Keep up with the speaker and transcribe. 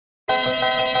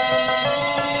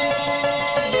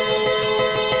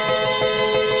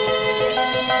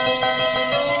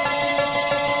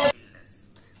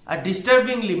a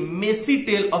disturbingly messy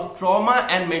tale of trauma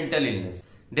and mental illness.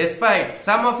 Despite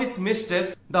some of its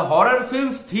missteps, the horror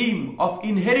film's theme of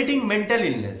inheriting mental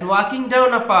illness and walking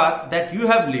down a path that you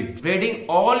have lived, dreading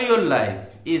all your life,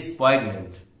 is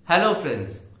poignant. Hello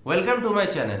friends, welcome to my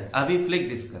channel Abhi Flick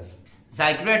Discuss.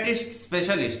 Psychiatrist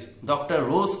specialist Dr.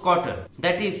 Rose Cotter,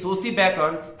 that is Sosie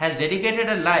background, has dedicated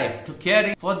a life to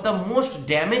caring for the most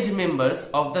damaged members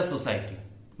of the society.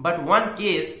 But one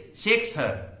case shakes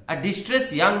her, a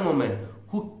distressed young woman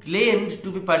who claimed to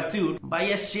be pursued by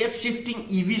a shape-shifting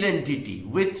evil entity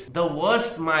with the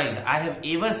worst smile I have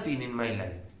ever seen in my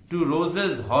life. To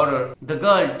Rose's horror, the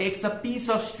girl takes a piece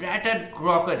of shattered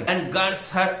crockery and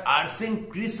gulps her arsenic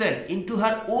crescent into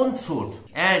her own throat,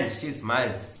 and she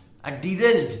smiles, a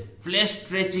deranged,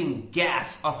 flesh-stretching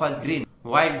gasp of a grin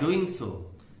while doing so.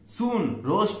 Soon,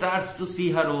 Rose starts to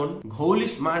see her own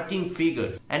ghoulish marking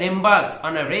figures and embarks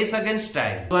on a race against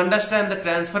time to understand the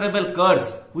transferable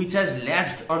curse which has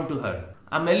latched onto her.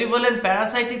 A malevolent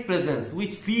parasitic presence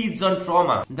which feeds on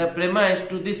trauma. The premise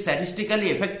to this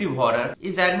sadistically effective horror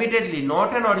is admittedly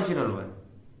not an original one.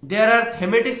 There are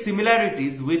thematic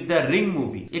similarities with the Ring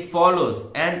movie, It Follows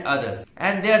and others,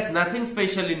 and there's nothing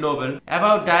specially novel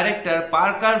about director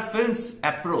Parker Finn's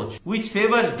approach, which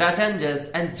favors Dutch angels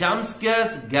and jump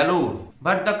scares galore.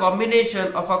 But the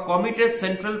combination of a committed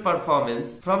central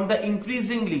performance from the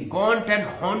increasingly gaunt and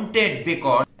haunted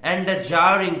Bacon and the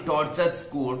jarring tortured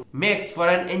score makes for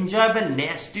an enjoyable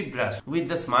nasty brush with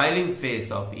the smiling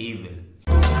face of evil.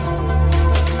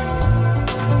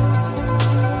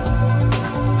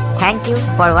 Thank you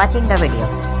for watching the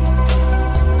video.